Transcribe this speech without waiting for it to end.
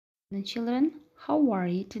Children, how are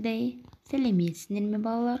you today? Сәлеметсіңдер ме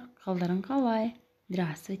балалар? Қалдарың қалай?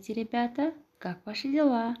 Здравствуйте, ребята. Как ваши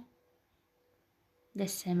дела? The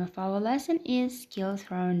theme of our lesson is skills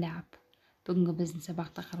roundup. Бүгінгі біздің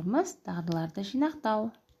сабақ тақырыбымыз дағдыларды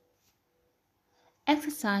жинақтау.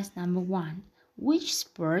 Exercise number 1. Which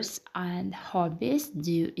sports and hobbies do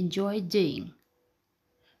you enjoy doing?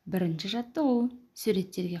 Бірінші жаттығу.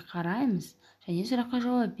 Суреттерге қараймыз және сұраққа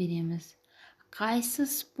жауап береміз. Қайсы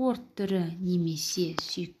спорт түрі немесе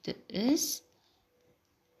сүйікті іс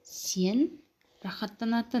сен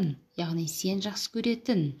рахаттанатын, яғни сен жақсы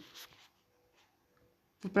көретін?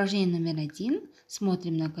 В упражнении номер 1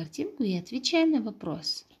 смотрим на картинку и отвечаем на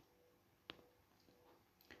вопрос.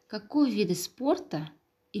 Какой вид спорта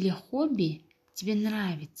или хобби тебе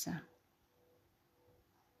нравится?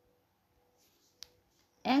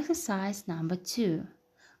 Exercise number 2.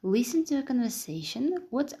 Listen to a conversation.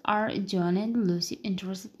 What are John and Lucy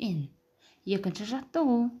interested in? Екінші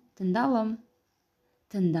жаттығу. Тыңдалым.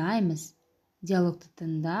 Тыңдаймыз. Диалогты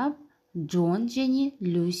тыңдап, Джон және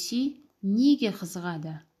Люси неге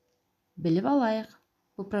қызығады? Біліп алайық.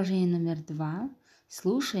 Упражнение номер 2.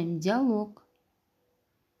 Слушаем диалог.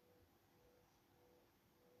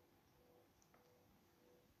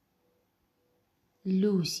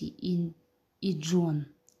 Люси и Джон.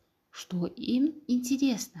 Что им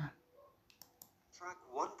интересно? Track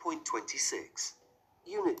 1.26,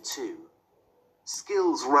 Unit 2,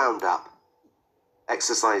 Skills Roundup,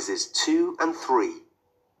 Exercises 2 and 3.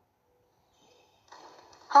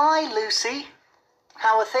 Hi, Lucy.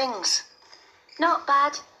 How are things? Not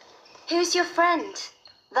bad. Who's your friend?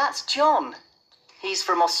 That's John. He's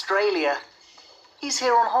from Australia. He's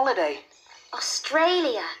here on holiday.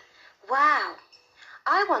 Australia? Wow.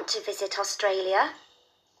 I want to visit Australia.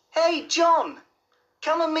 Hey, John.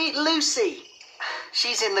 Come and meet Lucy.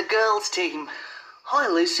 She's in the girls' team. Hi,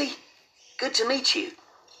 Lucy. Good to meet you.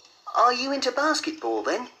 Are you into basketball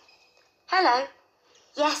then? Hello.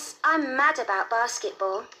 Yes, I'm mad about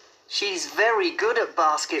basketball. She's very good at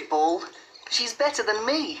basketball. She's better than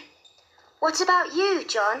me. What about you,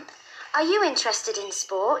 John? Are you interested in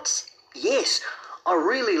sports? Yes, I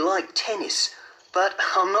really like tennis, but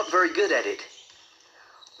I'm not very good at it.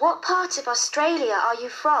 What part of Australia are you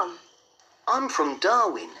from? I'm from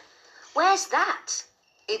Darwin. Where's that?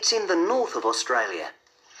 It's in the north of Australia.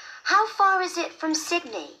 How far is it from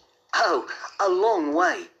Sydney? Oh, a long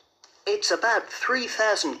way. It's about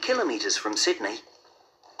 3,000 kilometres from Sydney.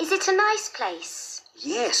 Is it a nice place?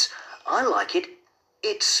 Yes, I like it.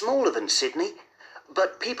 It's smaller than Sydney,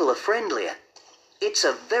 but people are friendlier. It's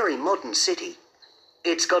a very modern city.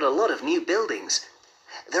 It's got a lot of new buildings.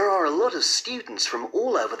 There are a lot of students from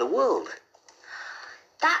all over the world.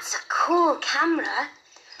 That's a cool camera.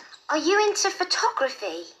 Are you into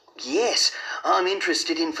photography? Yes, I'm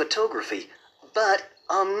interested in photography, but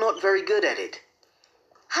I'm not very good at it.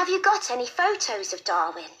 Have you got any photos of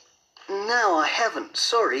Darwin? No, I haven't,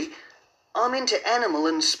 sorry. I'm into animal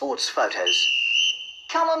and sports photos.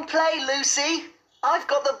 Come and play, Lucy. I've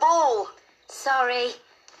got the ball. Sorry.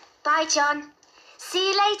 Bye, John.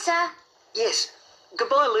 See you later. Yes.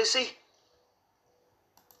 Goodbye, Lucy.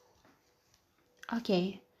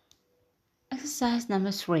 Okay. Exercise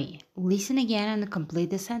number 3. Listen again and complete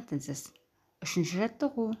the sentences. Үшінші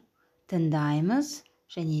жаттығу. Тыңдаймыз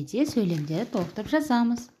және де сөйлемдерді толықтырып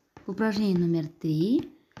жазамыз. Упражнение номер 3.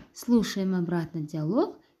 Слушаем обратно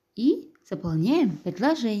диалог и заполняем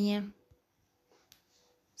предложение.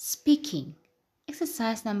 Speaking.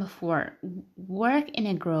 Exercise number 4. Work in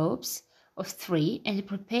a groups of 3 and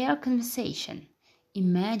prepare a conversation.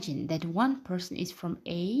 Imagine that one person is from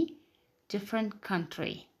a different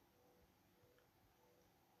country.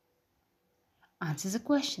 Answer the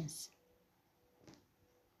questions.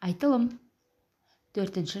 Айтылым.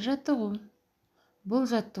 Төртінші жаттығу. Бұл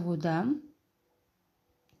жаттығуда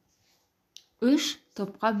 3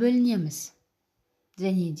 топқа бөлінеміз.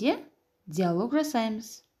 Және де диалог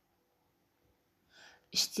жасаймыз.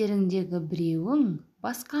 Іштеріңдегі біреуің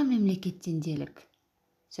басқа мемлекеттен делік.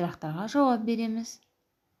 Сұрақтарға жауап береміз.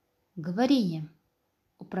 Говорение.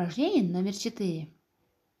 Упражнение номер 4.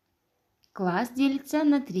 Класс делится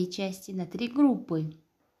на 3 части, на 3 группы.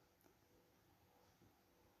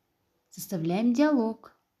 Составляем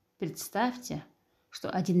диалог. Представьте, что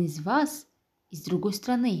один из вас из другой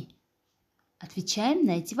страны. Отвечаем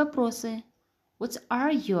на эти вопросы. What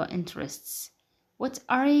are your interests? What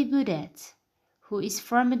are you good at? Who is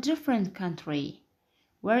from a different country?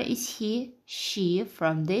 Where is he, she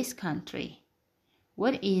from this country?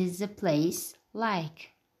 What is the place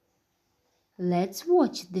like? Let's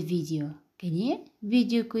watch the video. Кәне,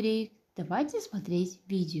 видео көрейік. Давайте смотреть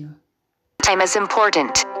видео. Time is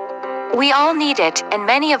important. We all need it, and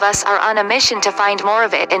many of us are on a mission to find more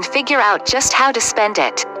of it and figure out just how to spend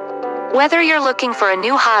it. Whether you're looking for a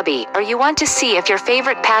new hobby or you want to see if your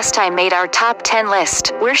favorite pastime made our top 10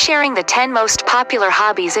 list, we're sharing the 10 most popular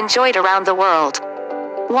hobbies enjoyed around the world.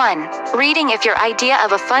 1. Reading. If your idea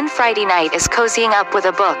of a fun Friday night is cozying up with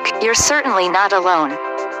a book, you're certainly not alone.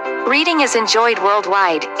 Reading is enjoyed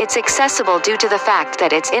worldwide. It's accessible due to the fact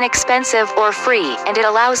that it's inexpensive or free, and it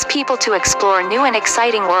allows people to explore new and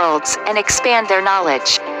exciting worlds and expand their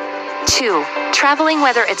knowledge. 2. Traveling.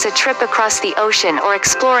 Whether it's a trip across the ocean or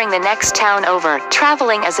exploring the next town over,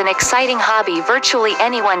 traveling is an exciting hobby virtually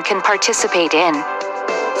anyone can participate in.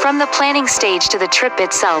 From the planning stage to the trip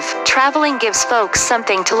itself, traveling gives folks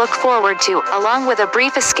something to look forward to, along with a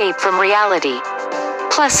brief escape from reality.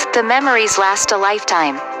 Plus, the memories last a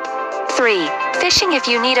lifetime. 3. Fishing. If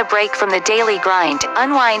you need a break from the daily grind,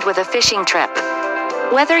 unwind with a fishing trip.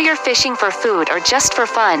 Whether you're fishing for food or just for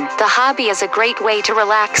fun, the hobby is a great way to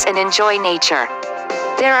relax and enjoy nature.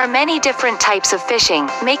 There are many different types of fishing,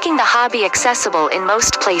 making the hobby accessible in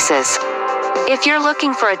most places. If you're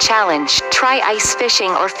looking for a challenge, try ice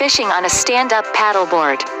fishing or fishing on a stand-up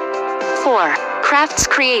paddleboard. 4. Crafts.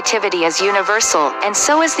 Creativity is universal, and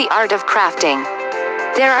so is the art of crafting.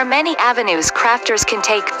 There are many avenues crafters can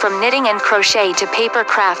take, from knitting and crochet to paper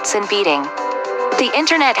crafts and beading. The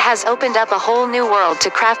internet has opened up a whole new world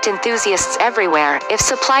to craft enthusiasts everywhere. If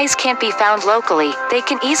supplies can't be found locally, they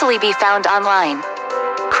can easily be found online.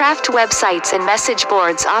 Craft websites and message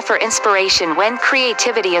boards offer inspiration when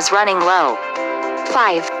creativity is running low.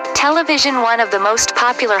 5. Television. One of the most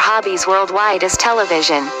popular hobbies worldwide is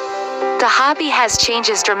television. The hobby has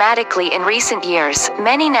changed dramatically in recent years.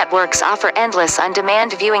 Many networks offer endless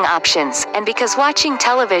on-demand viewing options, and because watching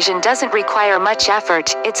television doesn't require much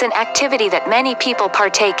effort, it's an activity that many people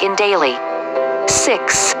partake in daily.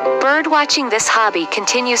 6. Birdwatching. This hobby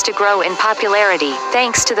continues to grow in popularity,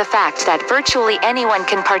 thanks to the fact that virtually anyone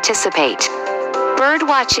can participate.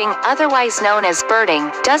 Birdwatching, otherwise known as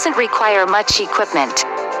birding, doesn't require much equipment.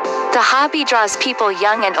 The hobby draws people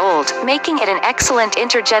young and old, making it an excellent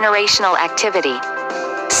intergenerational activity.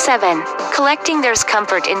 7. Collecting. There's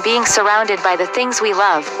comfort in being surrounded by the things we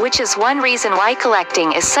love, which is one reason why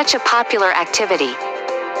collecting is such a popular activity.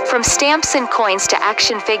 From stamps and coins to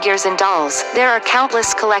action figures and dolls, there are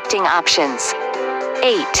countless collecting options.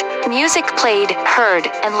 8. Music. Played, heard,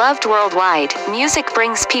 and loved worldwide, music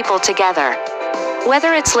brings people together.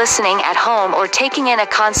 Whether it's listening at home or taking in a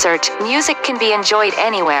concert, music can be enjoyed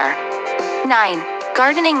anywhere. 9.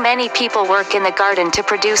 Gardening. Many people work in the garden to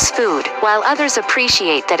produce food, while others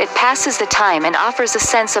appreciate that it passes the time and offers a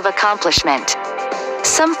sense of accomplishment.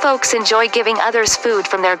 Some folks enjoy giving others food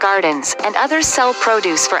from their gardens, and others sell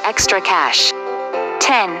produce for extra cash.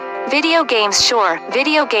 10. Video games. Sure,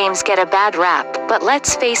 video games get a bad rap, but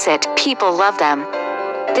let's face it, people love them.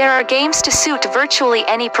 There are games to suit virtually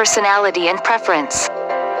any personality and preference.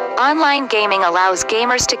 Online gaming allows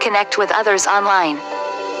gamers to connect with others online.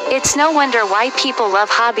 It's no wonder why people love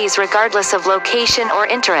hobbies regardless of location or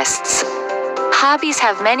interests. Hobbies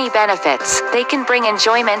have many benefits. They can bring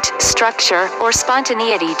enjoyment, structure, or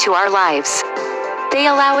spontaneity to our lives. They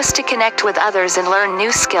allow us to connect with others and learn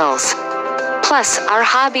new skills. Plus, our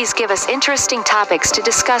hobbies give us interesting topics to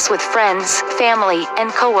discuss with friends, family,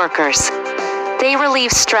 and coworkers. They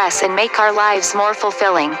relieve stress and make our lives more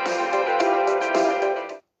fulfilling.